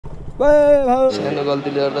सानो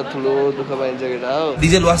गल्तीले गर्दा ठुलो दुःख पाइन्छ केटा हो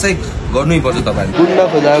डिजेल वास चाहिँ गर्नै पर्छ तपाईहरुले उड्न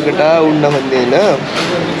खोजाको केटा उड्न खोज्ने हैन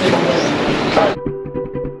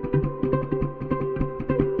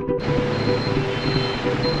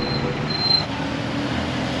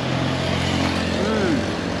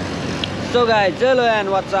So guys, hello and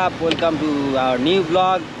what's up? Welcome to our new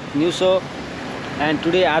vlog, new show. And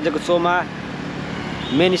today आजको शोमा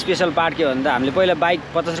मेन स्पेशल पार्ट के भन्दा हामीले पहिला बाइक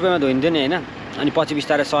 50 रुपैयाँमा धोइन्थ्यो नि हैन अनि पछि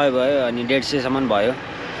बिस्तारै 100 भयो अनि 150 सम्म भयो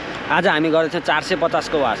आज हामी गर्दैछौं 450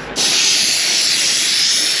 को वास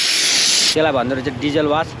त्यसलाई भन्दो रहेछ डिजल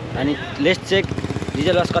वास अनि लेट्स चेक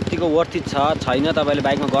डिजल वास कतिको वर्थ इट छ छैन तपाईले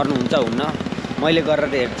बाइकमा गर्नुहुन्छ हुन्न मैले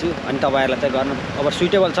गरेर हेर्छु अनि तपाईहरुलाई चाहिँ गर्नु अब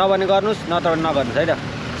सुटेबल छ भने गर्नुस् नत्र नगर्नुस् है त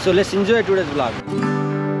So let's enjoy today's vlog.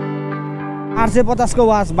 850 को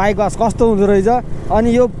वास बाइक वास कस्तो हुँदो रहेछ अनि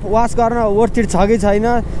यो वास गर्न वर्थ इट छ कि छैन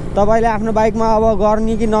तपाईले आफ्नो बाइकमा अब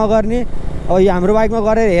गर्ने कि नगर्ने अब यो हाम्रो बाइकमा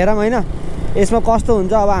गरेर हेरौँ हैन यसमा कस्तो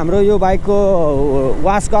हुन्छ अब हाम्रो यो बाइकको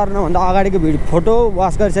वास गर्न भन्दा अगाडिको फोटो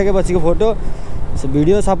वास गरिसकेपछिको फोटो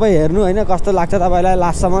भिडियो सबै हेर्नु हैन कस्तो लाग्छ तपाईलाई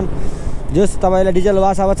लास्टसम्म जस तपाईलाई डिजल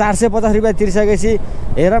वास अब 450 रुपैयाँ तिर्सकेपछि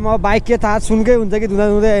हेरौँ अब बाइक के थाहा सुनकै हुन्छ कि धुँदा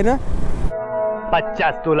धुँदै हैन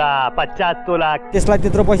 50 तोला त्यसलाई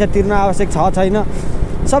त्यत्रो पैसा तिर्न आवश्यक छ छैन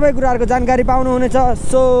सबै कुराहरुको जानकारी पाउनु हुनेछ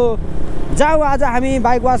सो जाऊ आज हामी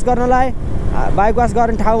बाइक वास गर्नलाई बाइक वास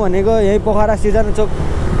गर्ने ठाउँ भनेको यही पोखरा सिर्जना चोक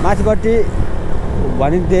माथिपट्टि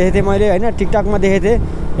भनि देखेथे मैले हैन टिकटकमा देखेथे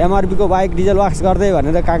एमआरबी को बाइक डिजल वास गर्दै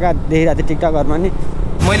भनेर काका देखिरहेको थिए टिकटकहरुमा नि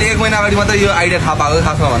मैले 1 महिना अगाडि मात्र यो आइडिया थाहा पाएको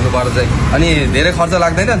खासमा भन्नु पर्छ चाहिँ अनि धेरै खर्च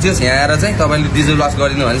लाग्दैन जस यहाँ आएर चाहिँ तपाईले डिजल वास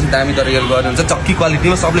गरिदिनु भने चाहिँ दामी तरिकाले गर्नुहुन्छ चक्की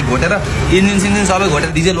क्वालिटीमा सबले घोटेर इन्जिन सबै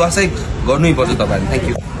घोटेर डिजल वास चाहिँ गर्नै पर्छ तपाईहरुले थ्यांक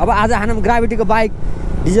यू अब आज हानम ग्राभिटीको बाइक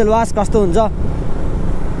डिजल वास कस्तो हुन्छ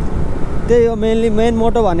त्यही हो मेन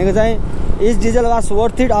मोटो भनेको चाहिँ is diesel wash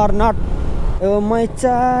worth it or not ओ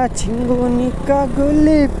मैचा छिङ्गुनीका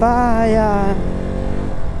गुली पाया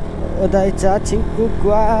ओदाइचा छिङ्कु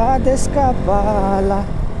देशका पाला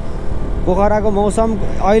पोखराको मौसम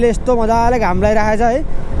अहिले यस्तो मजाले घाम लागिरहेको छ है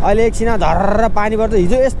अहिले एकछिन धर्र पानी पर्छ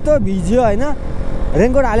हिजो यस्तो भिज्यो हैन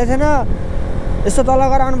रेनकोट हालेको छैन यस्तो तल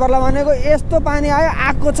गराउनु पर्ला भनेको यस्तो पानी आयो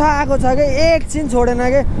आएको छ के एकछिन छोडेन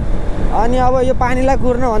के अनि अब यो पानीलाई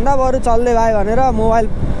कुर्न भन्दा बरु चल्दै भयो भनेर मोबाइल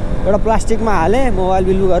एउटा प्लास्टिकमा हाले मोबाइल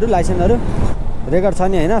बिलुहरू लाइसेन्सहरू रेकर्ड छ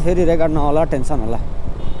नि हैन फेरि रेकर्ड नहोला टेन्सन होला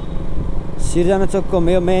सिर्जना चोकको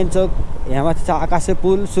मेन चोक यहाँ माथि छ आकाशे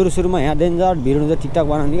पुल सुरुमा यहाँ डेन्जर भिड हुन्छ टिकटक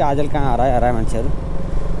बनाउने कि आजल कहाँ हराए मान्छेहरू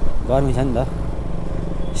गर्मी छ नि त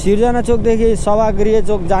सिर्जना चोकदेखि सभागृह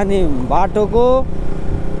चोक जाने बाटोको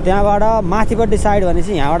त्यहाँबाट माथिपट्टि साइड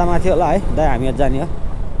भनेपछि यहाँबाट माथि होला है दाइ हामी जाने हो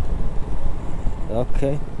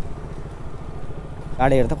ओके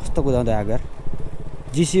गाडी हेर्दा कस्तो कुदाउँदै आएको यार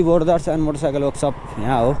GC borders and motorcycle workshop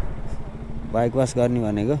यहाँ हो बाइक वास गर्ने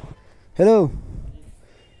भनेको हेलो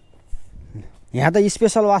यहाँ त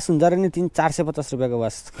स्पेशल वास हुन्छ र नि 450 रुपैयाँको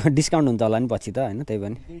वास डिस्काउन्ट हुन्छ होला नि पछि त हैन त्यही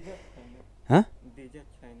पनि ह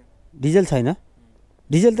डिजल छैन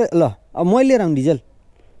डिजल त ल अब मैले लिएर आउँ डिजल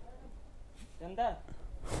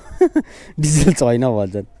डिजल छैन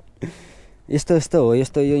भन्छन् यस्तो हो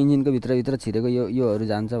यस्तो यो इन्जिनको भित्र छिरेको योहरू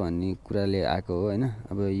जान्छ भन्ने कुराले आएको हो हैन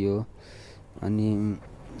अब यो अनि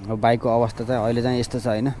अब बाइकको अवस्था चाहिँ अहिले चाहिँ यस्तो छ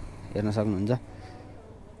हैन हेर्न सक्नुहुन्छ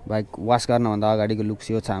बाइक वास गर्नभन्दा अगाडिको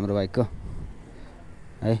लुक्स यो छ हाम्रो बाइकको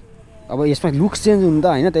है अब यसमा लुक्स चेन्ज हुनु त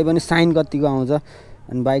हैन त्यही पनि साइन कतिको आउँछ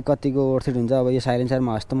अनि बाइक कतिको वर्थ हुन्छ अब यो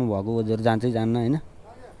साइलेन्सरमा वास्तवमा भएको ओजहरु जान्छ जान्न हैन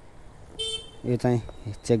यो चाहिँ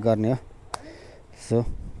चेक गर्ने हो सो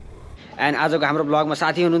एन्ड आजको हाम्रो ब्लगमा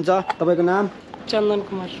साथी हुनुहुन्छ तपाईको नाम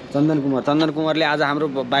चन्दन कुमारले आज हाम्रो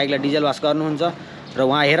बाइकलाई डिजल वास गर्नुहुन्छ र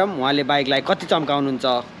उहाँ हेरौँ उहाँले बाइकलाई कति चम्काउनुहुन्छ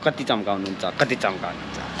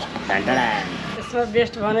यसमा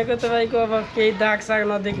बेस्ट भनेको तपाईको अब केही दाग साग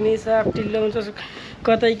नदेख्ने साफ टिल्लो हुन्छ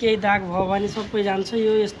कतै केही दाग भयो भने सबै जान्छ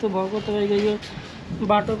यो यस्तो भएको तपाईको यो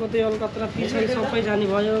बाटोको त्यो अलकत्रा पिछाडी सबै जाने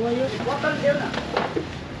भयो अब यो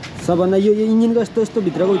सबभन्दा यो इन्जिनको यस्तो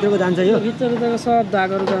भित्रको जान्छ यो भित्रको सब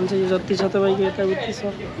दागहरू जान्छ यो जति छ तपाईको यता उति छ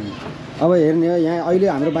अब हेर्ने हो यहाँ अहिले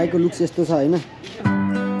हाम्रो बाइकको लुक्स यस्तो छ हैन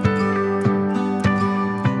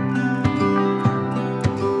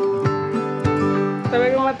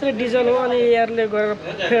तपाईको मात्र डिजल हो अनि एयरले गएर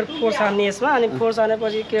फेर फोर्स हान्ने यसमा अनि फोर्स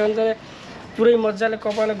हानेपछि के हुन्छ पुरै मजाले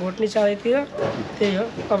कपालले घोट्ने चाहैथियो त्यही हो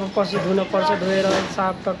अब पछि धुन पर्छ धोएर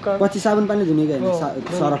साफ टक्क पछि साबुन पानी धुने गयो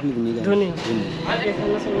सरफले धुने गयो धुने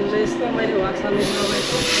देख्न सक्नुहुन्छ यस्तो मैले वाक्साले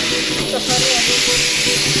लगाएको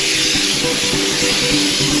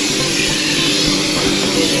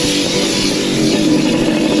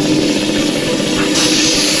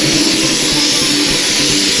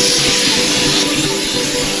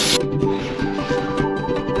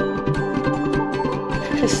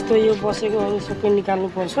यस्तो यो बसेकोहरू सबै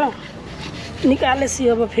निकाल्नुपर्छ। निकालेपछि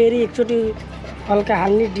अब फेरि एकचोटि हल्का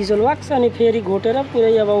हाल्ने डिजल वाक्स अनि फेरि घोटेर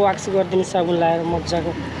पुरै अब वाक्स गरिदिने साबुन लगाएर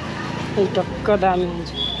मजाको टक्क दामी हुन्छ।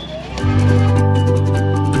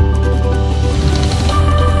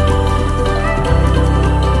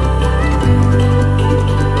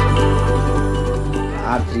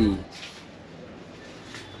 R3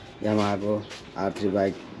 यामाहाको R3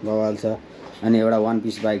 बाइक बवाल छ। अनि एउटा वान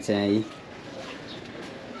पिस बाइक छ यहाँ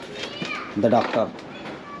the doctor.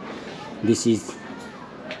 This is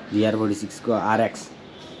VR46 को RX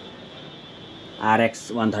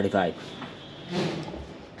 135।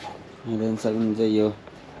 हेर्न सक्नुहुन्छ यो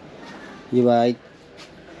बाइक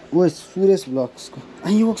ओ सुरेश ब्लग्सको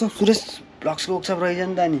यो वर्कसप सुरेश ब्लग्सको वर्कसप रहेछ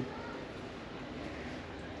नि त नि।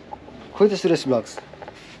 खोइ त सुरेश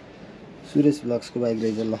ब्लग्सको बाइक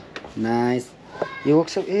रहेछ ल नाइस यो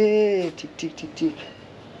वर्कसप ए ठिक।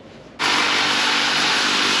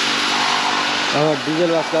 अब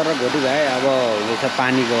डिजल वास गरेर घोटी भए अब हुँदैछ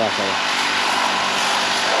पानीको वास। अब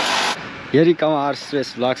हेरी कम आवर सुरेश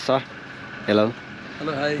ब्लग्स छ। Hello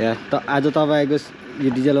hi. त आज तपाईँको यो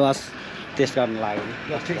डिजल वास टेस्ट गर्न लाग्यो।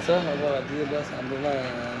 ठिक छ। अब डिजल वास हाम्रोमा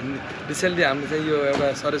रिसेन्टली हामीले चाहिँ यो एउटा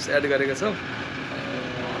सर्भिस एड गरेका छौँ।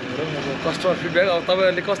 कस्टमर फिडब्याक अब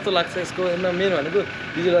तपाईँहरूले कस्तो लाग्छ यसको मेन भनेको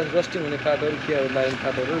डिजल वास रस्टिङ हुने पार्टहरू खियाहरू लाग्ने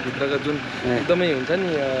पार्टहरू भित्रका जुन एकदमै हुन्छ नि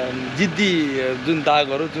जिद्दी जुन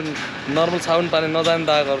दागहरू जुन नर्मल साबुन पानी नजाने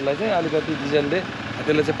दागहरूलाई चाहिँ अलिकति डिजलले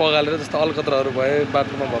त्यसले चाहिँ पगालेर जस्तो अलकत्राहरू भए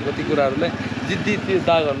बाथरुममा भएको ती कुराहरूलाई जिद्दी त्यो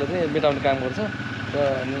दागहरूलाई चाहिँ मेटाउने काम गर्छ र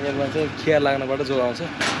यसमा चाहिँ खिया लाग्नबाट जोगाउँछ।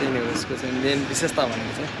 त्यही नै हो यसको चाहिँ मेन विशेषता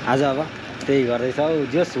भनेको चाहिँ। आज अब त्यही गर्दैछौँ।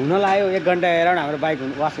 जस हुन लाग्यो 1 घन्टा एराउन्ड हाम्रो बाइक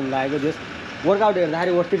वास हुन लागेको। जस वर्कआउट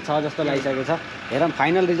हेर्दाखेरि वर्थिट छ जस्तो लागिसकेको छ। हेरौँ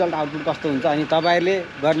फाइनल रिजल्ट आउटपुट कस्तो हुन्छ अनि तपाईँहरूले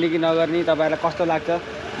गर्ने कि नगर्ने तपाईँहरूलाई कस्तो लाग्छ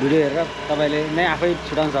भिडियो हेरेर तपाईँले नै आफै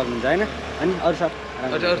छुटाउन सक्नुहुन्छ होइन। अनि अरू सब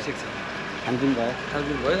अरू ठिक छ। खानपिन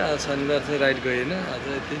भयो आज शनिबार चाहिँ राइड गयो होइन। आज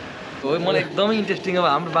यति हो मलाई एकदमै इन्ट्रेस्टिङ। अब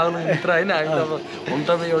हाम्रो बागलुङ मित्र होइन हामी त अब होम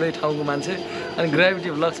टाउन एउटै ठाउँको मान्छे अनि ग्राभिटी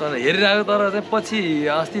भ्लग्स भनेर हेरिरहेको तर चाहिँ पछि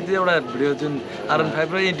अस्ति त्यो एउटा भिडियो जुन R15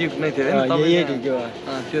 र ड्युक नै थियो होइन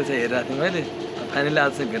त्यो चाहिँ हेरिरहेको थिएँ मैले। फाइनली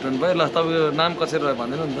आज चाहिँ भेट्नु भयो। ल तपाईँको नाम कसरी रह्यो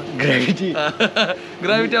भन्दैन नि त।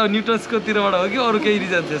 ग्राभिटी अब न्युटन्सको तिरबाट हो कि अरू केही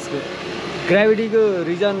रिजन छ यसको? ग्राभिटीको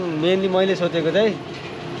रिजन मेनली मैले सोचेको चाहिँ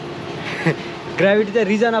ग्राभिटी चाहिँ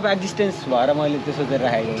रिजन अफ एक्जिस्टेन्स भएर मैले त्यो सोचेर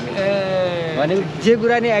राखेको भनेको जे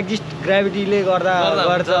कुरा नि एक्जिस्ट ग्राभिटीले गर्दा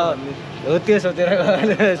गर्छ हो त्यो सोचेर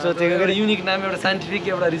सोचेको। एउटा युनिक नाम एउटा साइन्टिफिक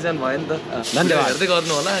एउटा रिजन भयो नि त। धन्यवाद। हेर्दै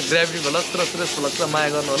गर्नु होला ग्राभिटी भ्लग्स र सुरेश भ्लग्सलाई माया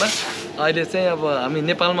गर्नु होला। अहिले चाहिँ अब हामी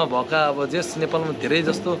नेपालमा भएका अब नेपालमा धेरै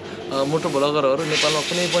जस्तो मोटो भ्लगरहरू नेपालमा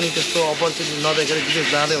कुनै पनि त्यस्तो अपर्च्युनिटी नदेखेर विदेश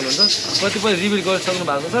जाँदै हुनुहुन्छ। कतिपय रिभिल गरिसक्नु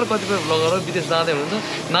भएको छ र कतिपय भ्लगरहरू विदेश जाँदै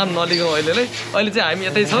हुनुहुन्छ। नाम नलिगौँ अहिले चाहिँ हामी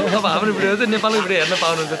यतै छौँ। अब हाम्रो भिडियो चाहिँ नेपालको भिडियो हेर्न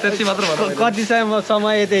पाउनुहुन्छ त्यति मात्र भन्नु। कति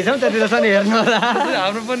समय यतै छौँ त्यति त नि हेर्नु होला।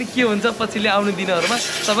 हाम्रो पनि के हुन्छ पछिल्लो आउने दिनहरूमा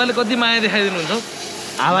तपाईँले कति माया देखाइदिनुहुन्छ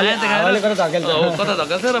कता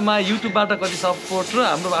धकेल्छ र युट्युबबाट कति सपोर्ट र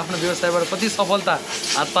हाम्रो आफ्नो व्यवसायबाट कति सफलता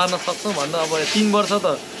हात पार्न सक्छौँ भन्दा अब 3 वर्ष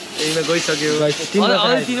त यहीमा गइसक्यो।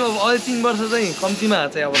 अझै 3 वर्ष चाहिँ कम्तीमा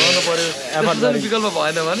चाहिँ अब रहनु पर्यो। विकल्प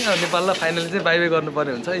भएन भने अब नेपाललाई फाइनली चाहिँ बाई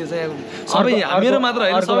गर्नुपर्ने हुन्छ। यो चाहिँ सबै मेरो मात्र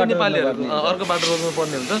होइन सबै नेपालीहरू अर्को बाटो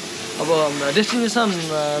रोक्नुपर्ने हुन्छ। अब डेस्टिनेसन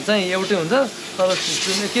चाहिँ एउटै हुन्छ तर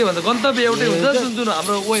के भन्छ गन्तव्य एउटै हुन्छ। जुन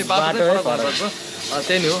हाम्रो बाटो चाहिँ फरक भएको छ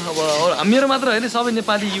त्यही नै हो। अब मेरो मात्र होइन सबै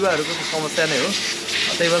नेपाली युवाहरूको समस्या नै हो।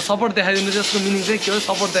 त्यही भएर सपोर्ट देखाइदिनु चाहिँ यसको मिनिङ चाहिँ के हो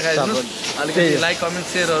सपोर्ट देखाइदिनु। अलिकति लाइक कमेन्ट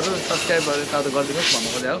सेयरहरू सब्सक्राइबहरू साथ गरिदिनुहोस् भन्नु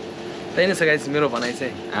खोज्यो हो। त्यही नै छ गाइस मेरो भनाइ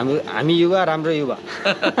चाहिँ। हामी युवा राम्रो युवा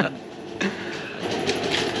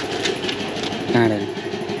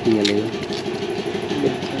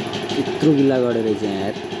यत्रो गिल्ला गरेर चाहिँ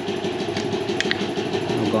यार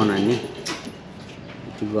गन हान्ने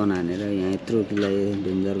गन हानेर यहाँ यत्रो गिल्ला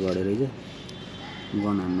डेन्जर गरेर चाहिँ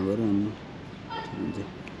गन हान्नु पऱ्यो अनि हुन्छ।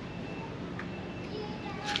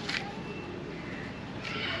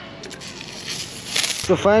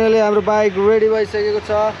 सो फाइनली हाम्रो बाइक रेडी भइसकेको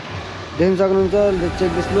छ देख्न सक्नुहुन्छ। Let's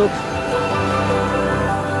check this look.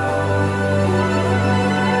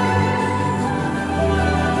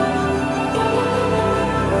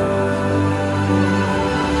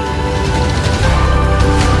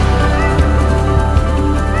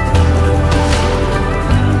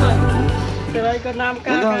 नाम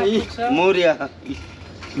कहाँ मौर्य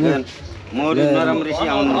मौर्य नरम ऋषि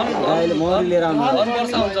आउनु अहिले मौर्य लिएर आउनु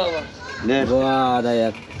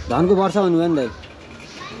यार धनको वर्षा हुनु भयो नि दाइ।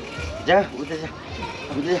 जा उता जा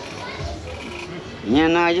यहाँ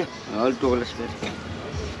नआइज हल टोकलस फेरि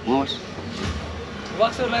मस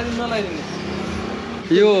बक्सर लगाइदिनु नलाइदिनु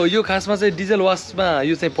यो खासमा चाहिँ डिजल वासमा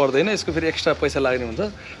यो चाहिँ पर्दैन, यसको फेरि एक्स्ट्रा पैसा लाग्ने हुन्छ।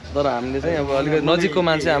 तर हामीले चाहिँ अब अलिकति नजिकको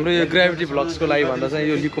मान्छे हाम्रो यो ग्राभिटी भ्लग्सको लागि भन्दा चाहिँ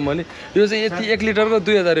यो लिएको मैले यो चाहिँ यति 1 लिटरको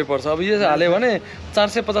 2000 रुपियाँ पर्छ। अब यो हाल्यो भने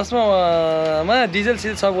 450मा डिजल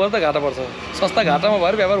सिल सब गर्दा घाटा पर्छ। सस्ता घाटामा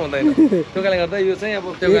भएर व्यापार हुँदैन। त्यो कारणले गर्दा यो चाहिँ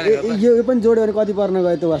अब त्यो कारणले गर्दा यो पनि जोड्यो भने कति पर्न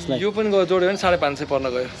गयो त्यो वासलाई? यो पनि जोड्यो भने 550 पर्न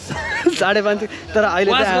गयो। 550 तर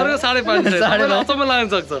अहिले वास गरेको 550 अचम्म लाग्न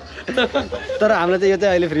सक्छ। तर हामीलाई चाहिँ यो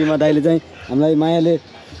चाहिँ अहिले फ्रीमा दाइले चाहिँ हामीलाई मायाले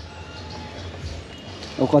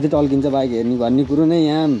अब कति टल्किन्छ बाइक हेर्ने भन्ने कुरो नै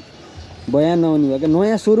यहाँ बयान नहुने भयो क्या।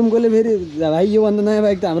 नयाँ सोरुमकोले फेरि भाइ योभन्दा नयाँ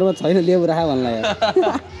बाइक त हाम्रोमा छैन ल्याउ राख भन्ला यार।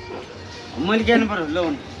 मैले किन्नु पर्यो ल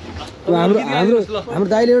हाम्रो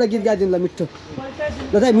दाइले एउटा गीत गाइदिनु ल मिठो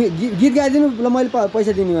ल दाइ गीत गाइदिनु ल मैले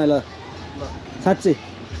पैसा दिने ल साँच्चै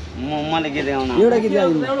मलाई गीत गाउन एउटा गीत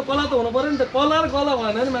गाइदिनु। एउटा कला त हुनु पर्यो नि त। कला र कला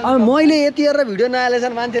भएन नि अब मैले यति हेरेर भिडियो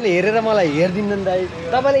नहालेछन् मान्छेले हेरेर मलाई हेरिदिन्न दाइ।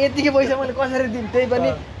 तपाईँले यतिकै पैसा मैले कसरी दिनु त्यही पनि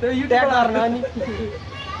ट्याग गर्न अनि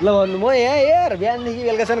ल भन्नु म यहाँ हेर बिहानदेखि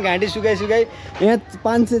बेलुकासम्म घाँटी सुकाइ यहाँ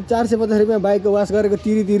 450 रुपियाँ बाइकको वास गरेको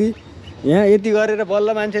तिरी यहाँ यति गरेर बल्ल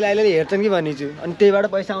मान्छेले अहिले हेर्छन् कि भनिछु अनि त्यहीबाट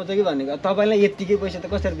पैसा आउँछ कि भनेको। तपाईँलाई यत्तिकै पैसा त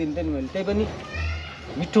कसरी दिन्थेँ नि मैले त्यही पनि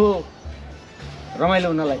मिठो रमाइलो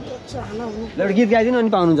हुनलाई ल एउटा गीत गाइदिनु अनि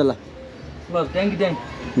पाउनुहुन्छ ल ट्याङ्की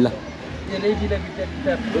ल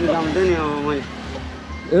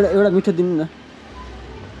एउटा मिठो दिनु न।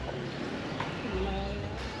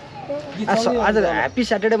 आज ह्याप्पी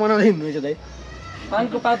स्याटरडे मनाउँदै हुनुहुन्छ दाइ।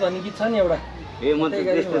 पानको पात भन्ने गीत छ नि एउटा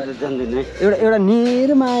एउटा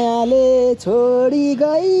निर्मायाले छोडी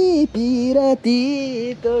गई पिरती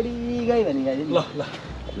तोडी गई भन्ने गाइदिनु। ल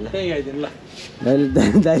त्यही गाइदिनु ल।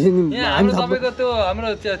 हामी तपाईँको त्यो हाम्रो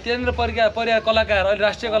तेन्द्र परिया कलाकार अहिले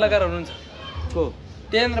राष्ट्रिय कलाकार हुनुहुन्छ को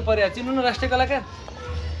तेन्द्र परिया चिन्नु न राष्ट्रिय कलाकार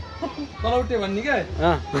कलौटे भन्ने क्या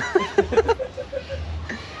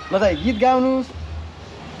ल त गीत गाउनुहोस्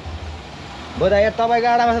बोधा यार तपाईँको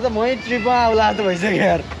आडामा छ त मै ट्रिपमा आउला त भइसक्यो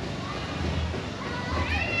यार।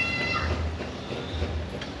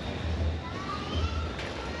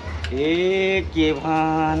 के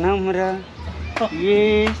भनौँ र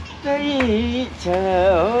यस्तै छ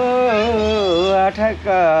आठक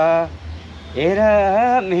हेर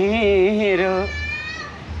मेरो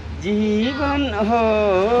जीवन हो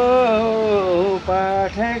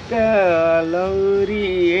पाठक लौरी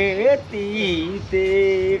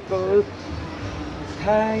यतिको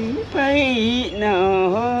थाहै पाइन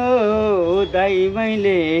हो दाइ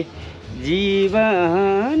मैले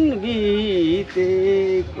जीवन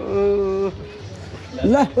बितेको।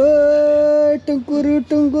 ल टुङ्कुरु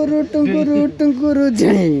टुङ्कुरु टुङ्कुरु टुङ्कुरु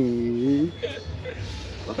झै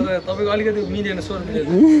तपाईँको अलिकति मिलेन स्वर मिलेन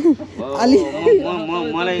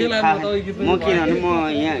मलाई म किनभने म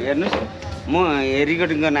यहाँ हेर्नुहोस् म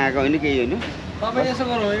रेकर्डिङ गर्न आएको होइन केही होइन। तपाईँ यसो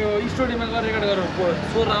गरौँ यो स्टुडियोमा गएर रेकर्ड गरौँ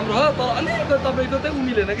स्वर राम्रो हो तर अलिकति तपाईँको चाहिँ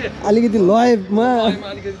उमिलेन के अलिकति लयमा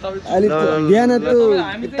अलिक बिहान त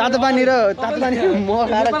तातो पानी म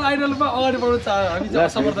आइडलमा अगाडि बढ्नु हामी चाहिँ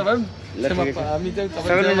असमर्थ भयौँ हामी चाहिँ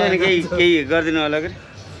केही गरिदिनु होला कि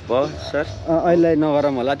भयो सर अहिलेलाई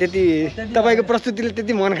नगरौँ होला त्यति तपाईँको प्रस्तुतिले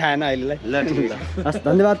त्यति मन खाएन अहिलेलाई। ल ठिक छ हस्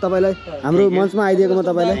धन्यवाद तपाईँलाई हाम्रो मञ्चमा आइदिएकोमा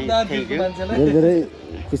तपाईँलाई धेरै धेरै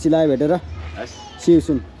खुसी लाग्यो भेटेर। सी यु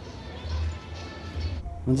सुन।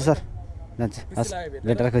 हुन्छ सर जान्छ हस्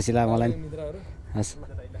भेटेर खुसी लाग्यो मलाई हस्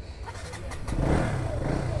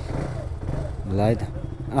ल है त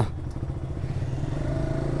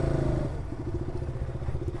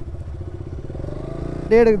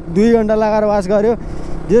 1.5-2 घन्टा लगाएर वास गर्यो।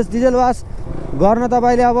 जस डिजल वास गर्न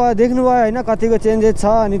तपाईँले अब देख्नुभयो होइन कतिको चेन्जेस छ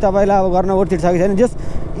अनि तपाईँलाई अब गर्न वर्थ इट छ कि छैन। जस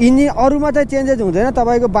इन्जिन अरूमा चाहिँ चेन्जेस हुँदैन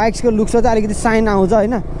तपाईँको बाइक्सको लुक्समा चाहिँ अलिकति साइन आउँछ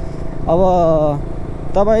होइन। अब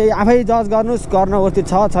तपाईँ आफै जज गर्नुहोस् गर्न वर्थ इट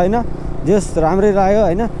छ छैन। जस राम्रै लाग्यो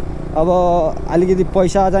होइन। अब अलिकति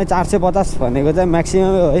पैसा चाहिँ 450 भनेको चाहिँ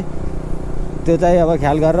म्याक्सिमम हो है। त्यो चाहिँ अब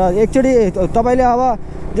ख्याल गरेर एकचोटि तपाईँले अब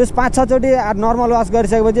जस 5-6 चोटि नर्मल वास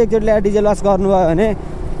गरिसकेपछि एकचोटि ल्याएर डिजल वास गर्नुभयो भने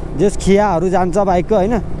जस खियाहरू जान्छ बाइकको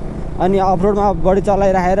होइन। अनि अफरोडमा बढी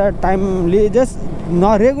चलाइराखेर टाइमली जस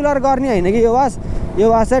रेगुलर गर्ने होइन कि यो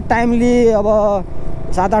वास चाहिँ टाइमली अब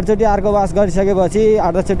 7-8 चोटि अर्को वास गरिसकेपछि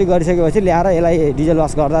 8-10 चोटि गरिसकेपछि ल्याएर यसलाई डिजल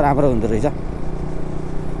वास गर्दा राम्रो हुँदो रहेछ।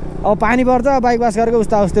 अब पानी पर्छ बाइक वास गरेको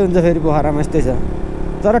उस्तै हुन्छ फेरि पोखरामा यस्तै छ।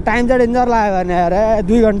 तर टाइम चाहिँ डेन्जर लाग्यो भने यार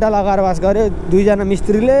 2 घन्टा लगाएर वास गऱ्यो। 2 जना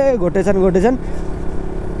मिस्त्रीले घोटेछन्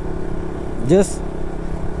जस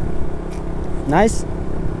नाइस।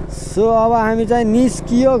 सो अब हामी चाहिँ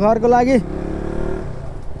निस्कियो घरको लागि।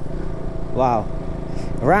 वाउ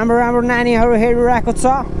राम्रो राम्रो नानीहरू हेरिरहेको छ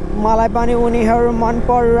मलाई पनि उनीहरू मन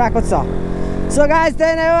परिरहेको छ। सो गाइस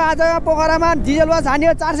त्यही नै हो आज पोखरामा डिजल वास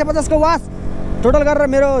हान्यो 450 को वास टोटल गरेर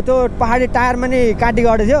मेरो त्यो पहाडी टायरमा नि काटी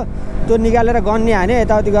गएको थियो त्यो निकालेर गन्ने हाने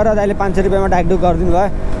यताउति गरेर दाइले 500 रुपियाँमा ढाकढुक गरिदिनु भयो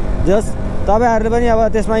जस तपाईँहरूले पनि अब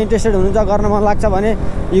त्यसमा इन्ट्रेस्टेड हुनुहुन्छ गर्न मन लाग्छ भने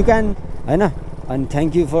यु क्यान होइन अनि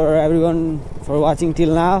thank you for everyone for watching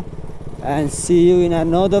till now and C you in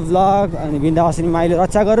another vlog अनि बिन्दा हसिनी माइले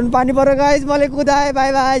रक्षा गरुन् पानी पऱ्यो गाइज मैले कुदाएँ by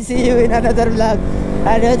by C you in another vlog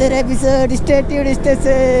another episode stay tuned stay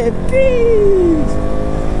safe please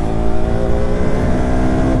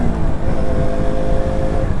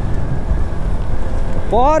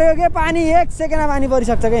पर्यो के पानी 1 सेकेन्डमा पानी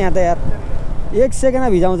परिसक्छ क्या यहाँ त यार 1 सेकेन्डमा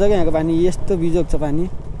भिजाउँछ क्या यहाँको पानी यस्तो बिजोग छ पानी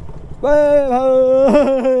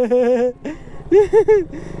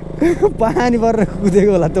पानी परेर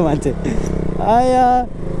कुदेको होला त्यो मान्छे आया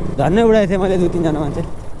धन्नै उडाएको थिएँ मैले 2-3 जना मान्छे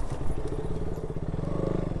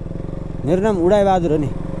मेरो नाम उडाइ बहादुर हो नि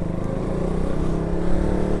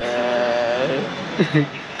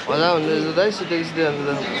मजा हुन्छ दाइ सिधै सिधै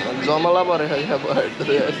जमला परेको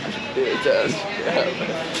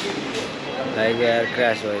बाइक यार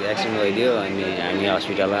क्रास भयो एक्सिडेन्ट भइदियो अनि हामी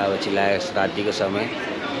हस्पिटलमा अब चिल्लायो रातिको समय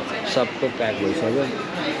सबको प्याक भइसक्यो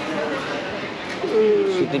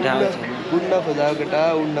सुत्ने ठाउँ छैन उड्न खोजाएको केटा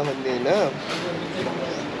उड्न खोज्ने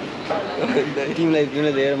होइन तिमीलाई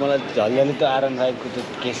धेरै मलाई झल्झली त्यो R15 को त्यो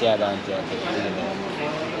केस याद आउँछ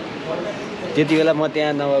त्यति बेला म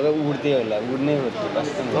त्यहाँ नभएको उड्थेँ होला उड्नै खोज्थेँ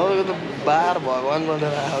कस्तो तपाईँको त बार भगवान्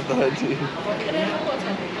भनेर आएको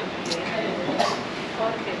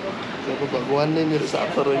त भगवान् नै मेरो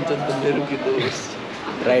साथ रहन्छ नि त मेरो कि दोष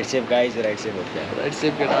राइट सेप गाइज राइट सेप हो क्या राइट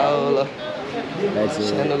सेप केटा हो ल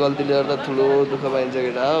सानो गल्तीले गर्दा ठुलो दुःख पाइन्छ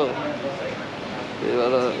केटा हो त्यही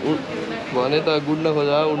भएर भने त गुड्न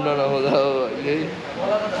खोजा उड्न नखोजा हो अहिले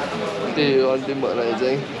त्यही हो अन्तिम भनाइ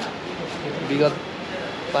चाहिँ विगत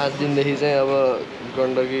 5 दिनदेखि चाहिँ अब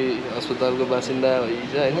गण्डकी अस्पतालको बासिन्दा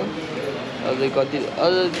भइन्छ होइन अझै कति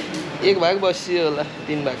अझ 1 भाग बसियो होला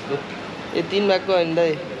 3 भागको 3 भागको होइन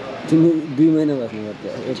दाइ तिमी 2 महिना बस्नु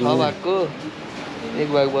पर्थ्यो 6 भागको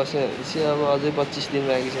 1 भाग बस्यो भनेपछि अब अझै 25 दिन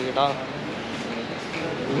बाँकी छ केटा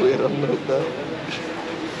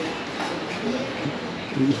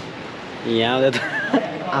यहाँ आउँदा त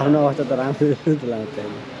आफ्नो अवस्था त राम्रो त लाग्छ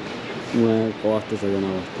उहाँको अवस्था छ जन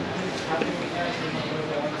अवस्था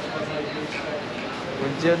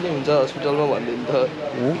व्हिलचेयर नि हुन्छ हस्पिटलमा भनिदिनु त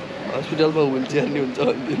हस्पिटलमा व्हिलचेयर नि हुन्छ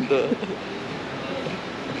भनिदिनु त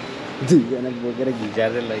 2 जना बोकेर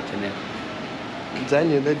घिचार्दै लैछन्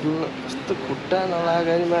जाने हुँदै डुल्न कस्तो खुट्टा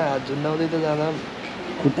नलागेमा हात झुन्डाउँदै त जाँदा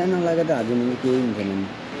खुट्टा नलागे त हात झुन्डाउनु केही हुन्थेन नि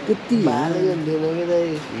त्यति भाले हुन्थेन कि दाइ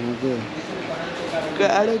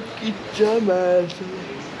गाडो किच्छ मासु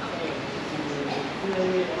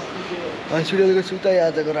हस्पिटलको सुताइ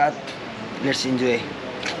आजको रात लेट्स इन्जोय